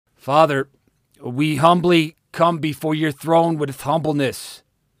Father, we humbly come before your throne with humbleness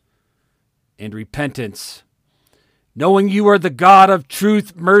and repentance, knowing you are the God of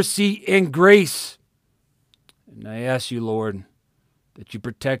truth, mercy, and grace. And I ask you, Lord, that you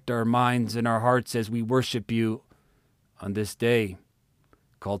protect our minds and our hearts as we worship you on this day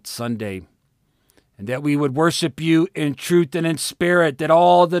called Sunday, and that we would worship you in truth and in spirit, that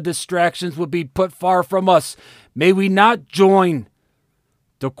all the distractions would be put far from us. May we not join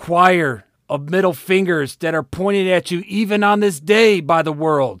the choir of middle fingers that are pointed at you even on this day by the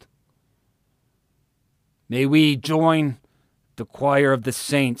world. May we join the choir of the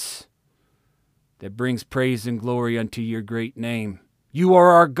saints that brings praise and glory unto your great name. You are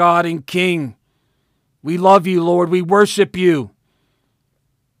our God and King. We love you, Lord. We worship you.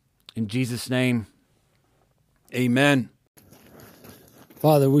 In Jesus' name, amen.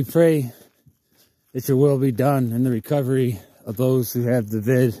 Father, we pray that your will be done in the recovery of those who have the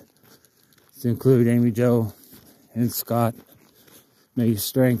vid, to include Amy Jo and Scott. May your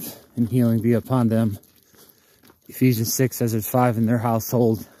strength and healing be upon them. Ephesians 6 says there's 5 in their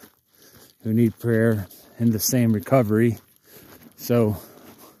household who need prayer in the same recovery. So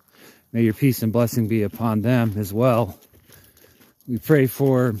may your peace and blessing be upon them as well. We pray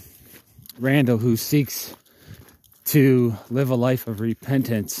for Randall, who seeks to live a life of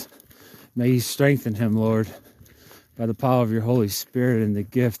repentance. May you strengthen him, Lord, by the power of your Holy Spirit and the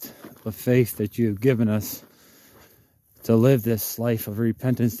gift of faith that you have given us to live this life of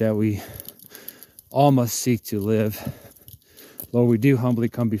repentance that we all must seek to live. Lord, we do humbly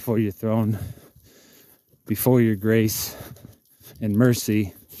come before your throne, before your grace and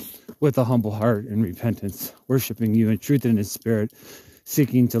mercy, with a humble heart and repentance, worshiping you in truth and in spirit,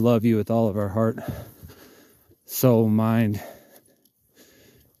 seeking to love you with all of our heart, soul, mind,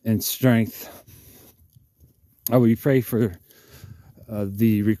 and strength. We pray for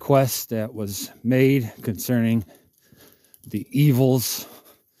the request that was made concerning the evils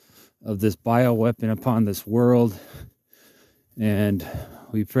of this bioweapon upon this world. And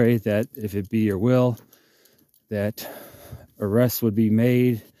we pray that if it be your will, that arrests would be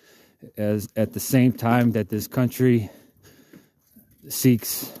made as at the same time that this country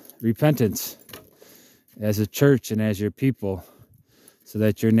seeks repentance as a church and as your people, so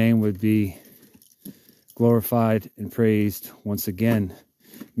that your name would be glorified and praised once again.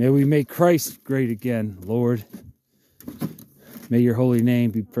 May we make Christ great again, Lord. May your holy name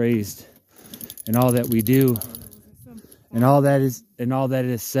be praised in all that we do and all that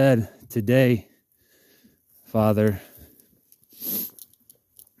is said today, Father.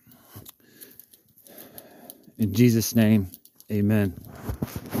 In Jesus' name, amen.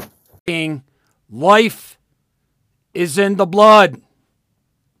 Life is in the blood.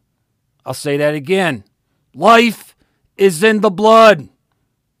 I'll say that again. Life is in the blood.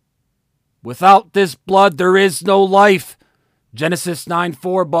 Without this blood, there is no life. Genesis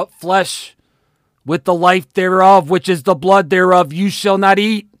 9:4, but flesh with the life thereof, which is the blood thereof, you shall not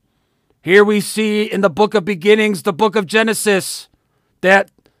eat. Here we see in the book of beginnings, the book of Genesis,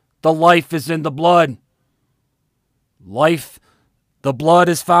 that the life is in the blood. Life, the blood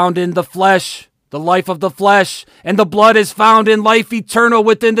is found in the flesh, the life of the flesh, and the blood is found in life eternal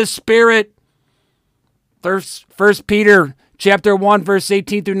within the spirit. 1 Peter chapter 1, verse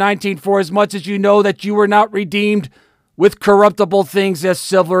 18 through 19, for as much as you know that you were not redeemed with corruptible things as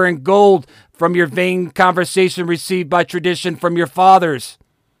silver and gold from your vain conversation received by tradition from your fathers,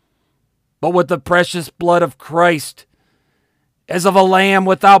 but with the precious blood of Christ, as of a lamb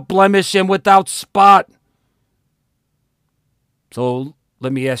without blemish and without spot. So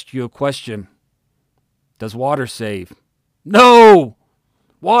let me ask you a question. Does water save? No!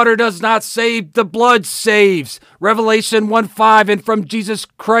 Water does not save, the blood saves. Revelation 1:5, and from Jesus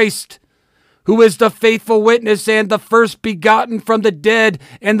Christ, who is the faithful witness and the first begotten from the dead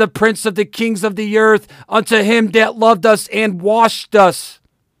and the prince of the kings of the earth, unto him that loved us and washed us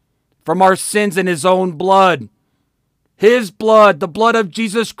from our sins in his own blood. His blood, the blood of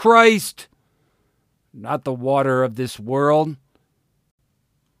Jesus Christ, not the water of this world.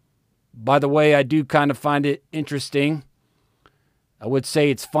 By the way, I do kind of find it interesting. I would say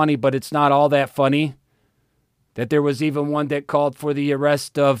it's funny, but it's not all that funny, that there was even one that called for the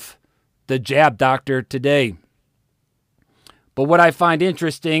arrest of the jab doctor today. But what I find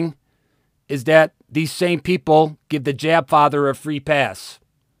interesting is that these same people give the jab father a free pass.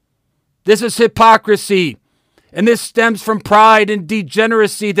 This is hypocrisy, and this stems from pride and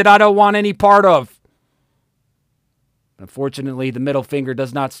degeneracy that I don't want any part of. Unfortunately, the middle finger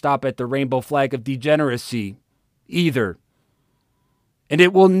does not stop at the rainbow flag of degeneracy either. And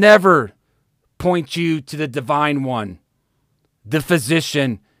it will never point you to the divine one, the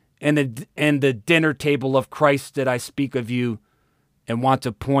physician, and the dinner table of Christ that I speak of you and want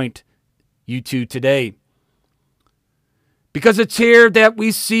to point you to today. Because it's here that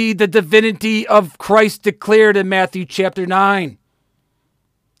we see the divinity of Christ declared in Matthew chapter 9.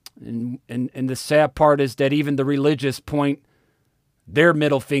 And the sad part is that even the religious point their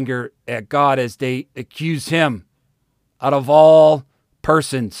middle finger at God as they accuse him out of all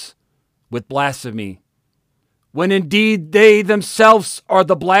persons with blasphemy, when indeed they themselves are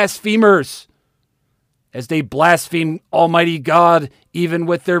the blasphemers, as they blaspheme Almighty God even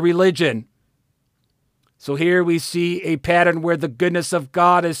with their religion. So here we see a pattern where the goodness of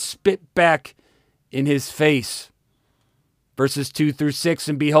God is spit back in his face. Verses 2 through 6,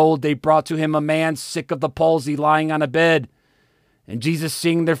 and behold, they brought to him a man sick of the palsy, lying on a bed. And Jesus,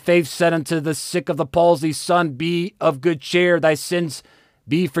 seeing their faith, said unto the sick of the palsy, Son, be of good cheer, thy sins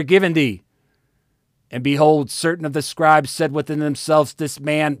be forgiven thee. And behold, certain of the scribes said within themselves, This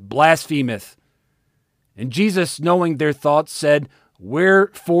man blasphemeth. And Jesus, knowing their thoughts, said,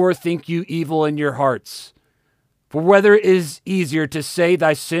 Wherefore think you evil in your hearts? For whether it is easier to say,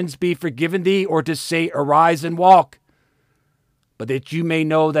 Thy sins be forgiven thee, or to say, Arise and walk? But that you may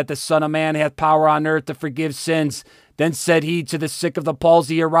know that the Son of Man hath power on earth to forgive sins. Then said he to the sick of the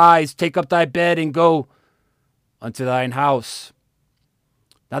palsy, Arise, take up thy bed, and go unto thine house.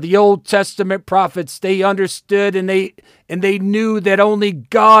 Now the Old Testament prophets, they understood and they knew that only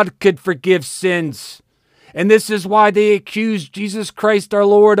God could forgive sins. And this is why they accused Jesus Christ our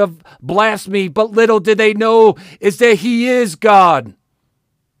Lord of blasphemy. But little did they know is that he is God.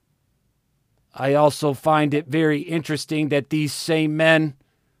 I also find it very interesting that these same men,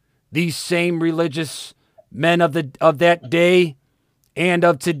 these same religious men of that day and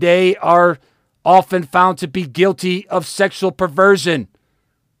of today are often found to be guilty of sexual perversion,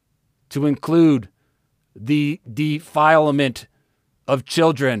 to include the defilement of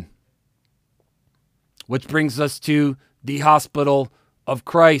children. Which brings us to the hospital of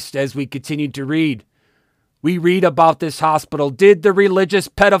Christ as we continue to read. We read about this hospital. Did the religious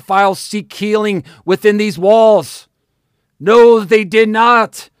pedophiles seek healing within these walls? No, they did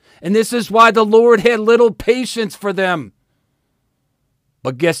not. And this is why the Lord had little patience for them.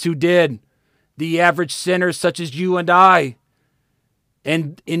 But guess who did? The average sinner such as you and I.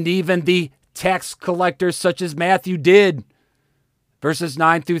 And even the tax collectors such as Matthew did. Verses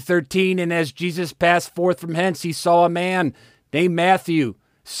 9 through 13, and as Jesus passed forth from hence, he saw a man named Matthew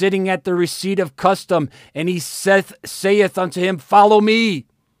sitting at the receipt of custom, and he saith unto him, Follow me.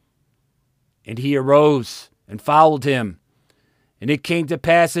 And he arose and followed him. And it came to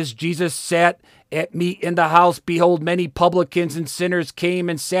pass, as Jesus sat at meat in the house, behold, many publicans and sinners came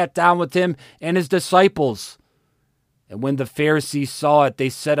and sat down with him and his disciples. And when the Pharisees saw it, they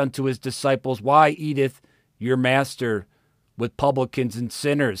said unto his disciples, Why eateth your master with publicans and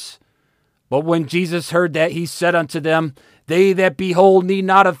sinners? But when Jesus heard that, he said unto them, They that be whole need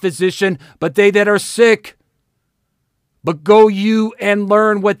not a physician, but they that are sick. But go you and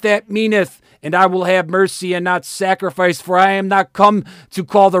learn what that meaneth, and I will have mercy and not sacrifice, for I am not come to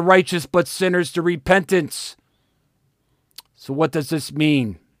call the righteous, but sinners to repentance. So what does this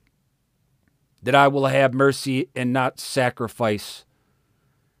mean? That I will have mercy and not sacrifice.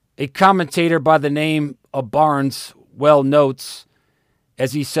 A commentator by the name of Barnes well notes,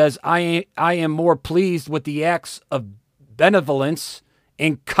 as he says, I am more pleased with the acts of benevolence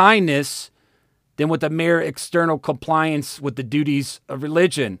and kindness than with the mere external compliance with the duties of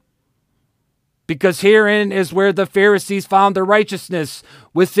religion. Because herein is where the Pharisees found their righteousness,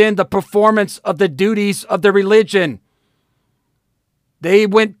 within the performance of the duties of the religion. They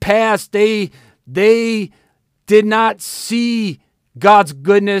went past, they did not see God's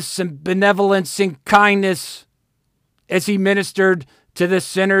goodness and benevolence and kindness as he ministered to the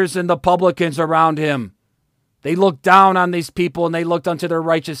sinners and the publicans around him. They looked down on these people and they looked unto their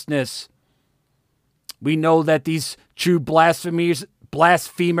righteousness. We know that these true blasphemers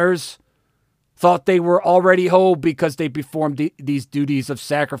thought they were already whole because they performed these duties of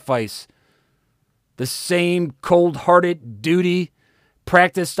sacrifice. The same cold-hearted duty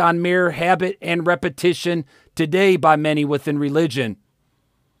practiced on mere habit and repetition today by many within religion.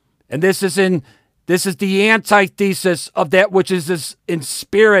 And this is the antithesis of that which is in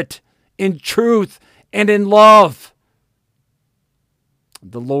spirit, in truth, and in love.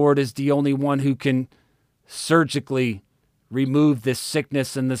 The Lord is the only one who can surgically remove this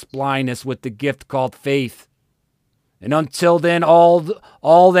sickness and this blindness with the gift called faith. And until then,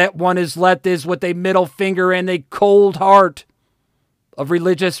 all that one is left is with a middle finger and a cold heart of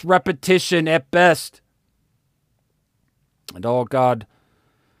religious repetition at best. And all God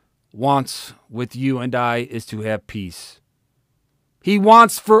wants with you and I is to have peace. He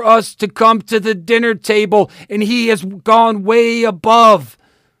wants for us to come to the dinner table, and he has gone way above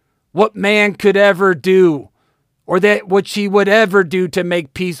what man could ever do, or that which he would ever do to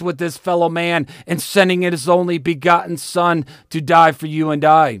make peace with his fellow man, and sending his only begotten Son to die for you and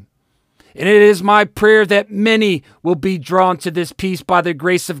I. And it is my prayer that many will be drawn to this peace by the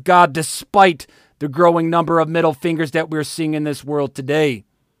grace of God, despite the growing number of middle fingers that we're seeing in this world today.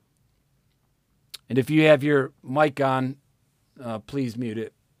 And if you have your mic on, please mute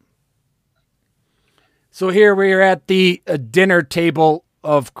it. So here we are at the dinner table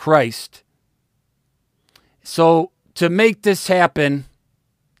of Christ. So to make this happen,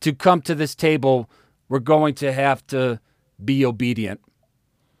 to come to this table, we're going to have to be obedient.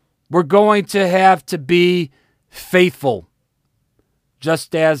 We're going to have to be faithful,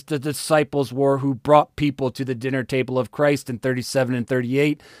 just as the disciples were who brought people to the dinner table of Christ in 37 and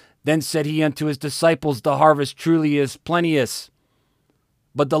 38. Then said he unto his disciples, the harvest truly is plenteous,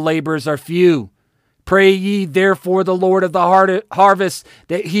 but the laborers are few. Pray ye therefore the Lord of the harvest,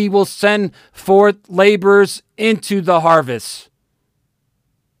 that he will send forth laborers into the harvest.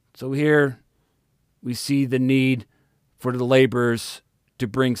 So here we see the need for the laborers to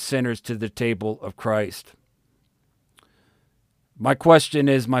bring sinners to the table of Christ. My question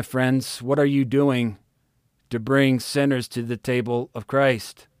is, my friends, what are you doing to bring sinners to the table of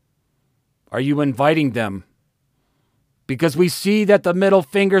Christ? Are you inviting them? Because we see that the middle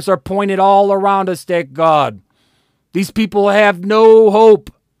fingers are pointed all around us at God. These people have no hope.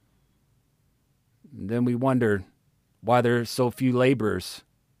 And then we wonder why there are so few laborers.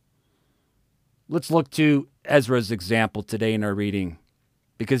 Let's look to Ezra's example today in our reading,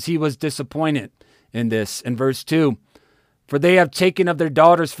 because he was disappointed in this. In verse 2, for they have taken of their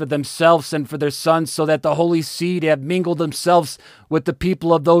daughters for themselves and for their sons, so that the holy seed have mingled themselves with the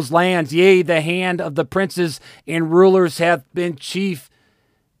people of those lands. Yea, the hand of the princes and rulers hath been chief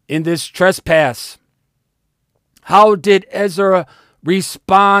in this trespass. How did Ezra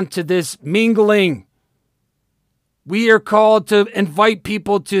respond to this mingling? We are called to invite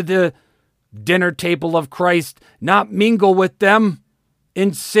people to the dinner table of Christ, not mingle with them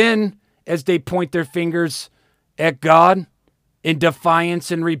in sin as they point their fingers at God in defiance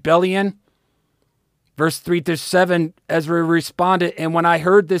and rebellion. Verse 3-7, Ezra responded, and when I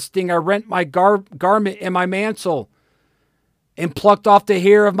heard this thing, I rent my garment and my mantle, and plucked off the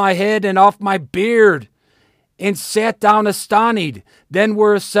hair of my head and off my beard, and sat down astonished. Then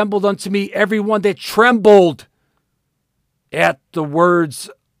were assembled unto me every one that trembled at the words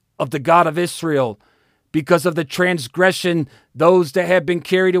of the God of Israel, because of the transgression, those that had been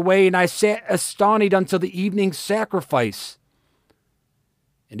carried away. And I sat astonished until the evening sacrifice.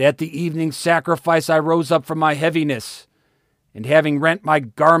 And at the evening sacrifice I rose up from my heaviness, and having rent my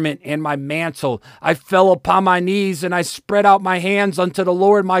garment and my mantle, I fell upon my knees, and I spread out my hands unto the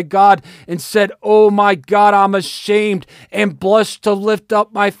Lord my God, and said, O my God, I'm ashamed, and blushed to lift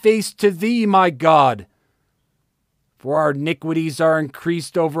up my face to thee, my God. For our iniquities are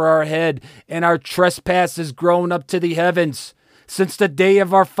increased over our head, and our trespasses grown up to the heavens. Since the day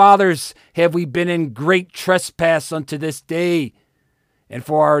of our fathers have we been in great trespass unto this day. And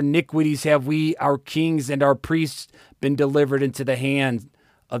for our iniquities have we, our kings and our priests, been delivered into the hand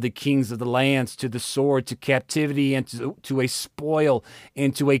of the kings of the lands, to the sword, to captivity, and to a spoil,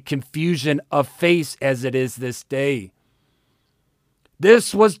 and to a confusion of face as it is this day.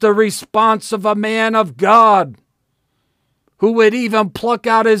 This was the response of a man of God, who would even pluck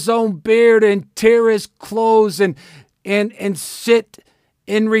out his own beard and tear his clothes and sit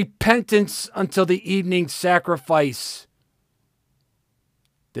in repentance until the evening sacrifice.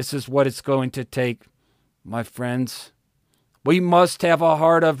 This is what it's going to take, my friends. We must have a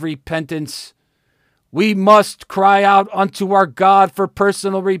heart of repentance. We must cry out unto our God for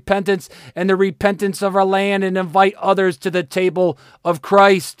personal repentance and the repentance of our land, and invite others to the table of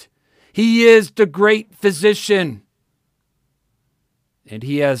Christ. He is the great physician, and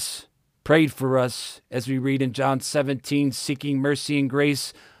he has prayed for us, as we read in John 17, seeking mercy and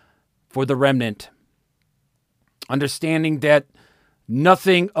grace for the remnant. Understanding that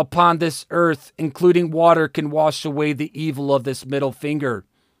nothing upon this earth, including water, can wash away the evil of this middle finger.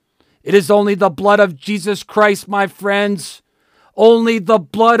 It is only the blood of Jesus Christ, my friends. Only the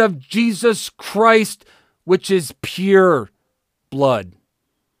blood of Jesus Christ, which is pure blood,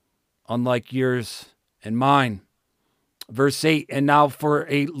 unlike yours and mine. Verse 8, and now for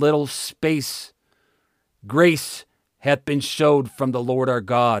a little space, grace hath been showed from the Lord our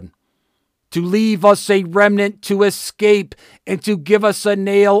God, to leave us a remnant to escape, and to give us a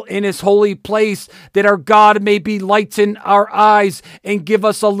nail in his holy place, that our God may be lighten our eyes, and give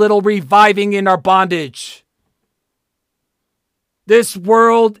us a little reviving in our bondage. This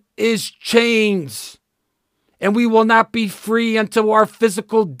world is chains, and we will not be free until our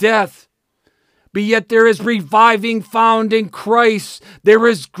physical death. But yet there is reviving found in Christ. There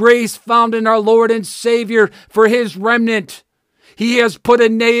is grace found in our Lord and Savior for his remnant. He has put a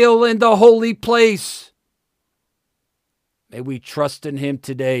nail in the holy place. May we trust in him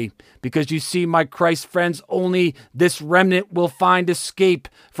today, because you see, my Christ friends, only this remnant will find escape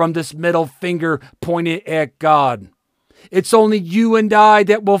from this middle finger pointed at God. It's only you and I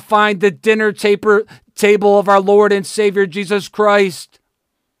that will find the dinner table of our Lord and Savior Jesus Christ.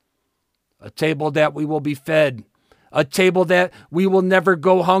 A table that we will be fed. A table that we will never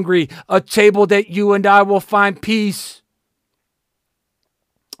go hungry. A table that you and I will find peace.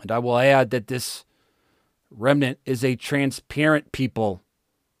 And I will add that this remnant is a transparent people.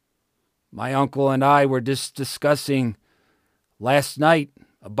 My uncle and I were just discussing last night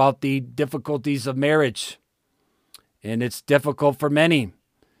about the difficulties of marriage. And it's difficult for many.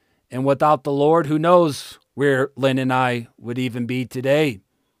 And without the Lord, who knows where Lynn and I would even be today.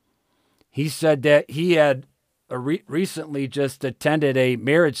 He said that he had recently just attended a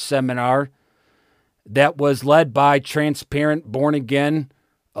marriage seminar that was led by transparent, born-again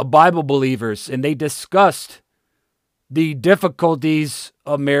Bible believers. And they discussed the difficulties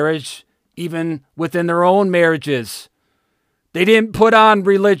of marriage, even within their own marriages. They didn't put on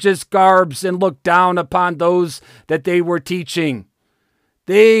religious garbs and look down upon those that they were teaching.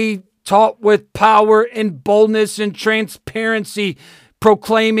 They taught with power and boldness and transparency,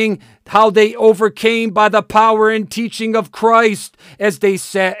 proclaiming how they overcame by the power and teaching of Christ as they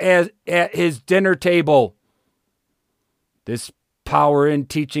sat at his dinner table. This power and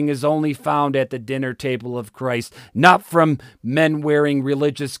teaching is only found at the dinner table of Christ, not from men wearing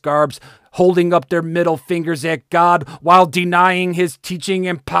religious garbs, holding up their middle fingers at God while denying his teaching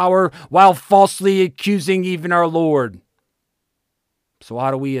and power, while falsely accusing even our Lord. So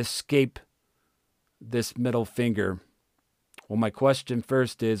how do we escape this middle finger? Well, my question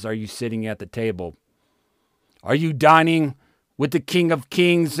first is, are you sitting at the table? Are you dining with the King of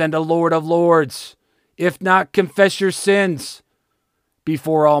Kings and the Lord of Lords? If not, confess your sins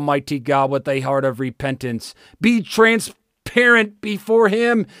before Almighty God with a heart of repentance. Be transparent before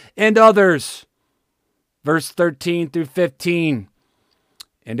him and others. Verse 13 through 15.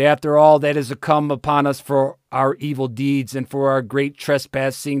 And after all that is come upon us for our evil deeds and for our great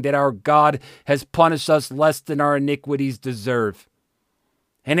trespassing, that our God has punished us less than our iniquities deserve,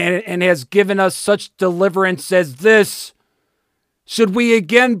 and has given us such deliverance as this, should we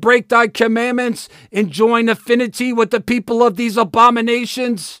again break thy commandments and join affinity with the people of these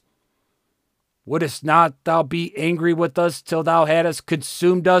abominations? Wouldest not thou be angry with us till thou hadst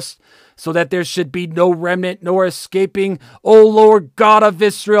consumed us, so that there should be no remnant nor escaping? O Lord God of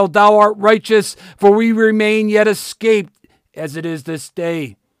Israel, thou art righteous, for we remain yet escaped, as it is this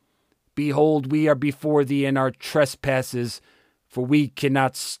day. Behold, we are before thee in our trespasses, for we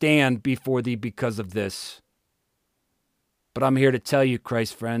cannot stand before thee because of this. But I'm here to tell you,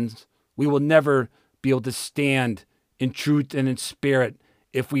 Christ friends, we will never be able to stand in truth and in spirit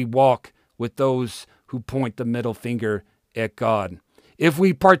if we walk with those who point the middle finger at God. If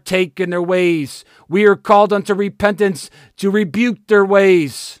we partake in their ways, we are called unto repentance, to rebuke their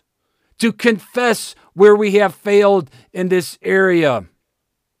ways, to confess where we have failed in this area.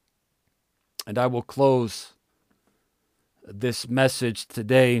 And I will close this message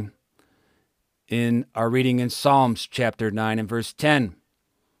today in our reading in Psalms chapter 9 and verse 10.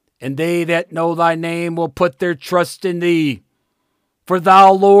 And they that know thy name will put their trust in thee. For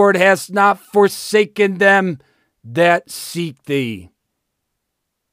thou, Lord, hast not forsaken them that seek thee.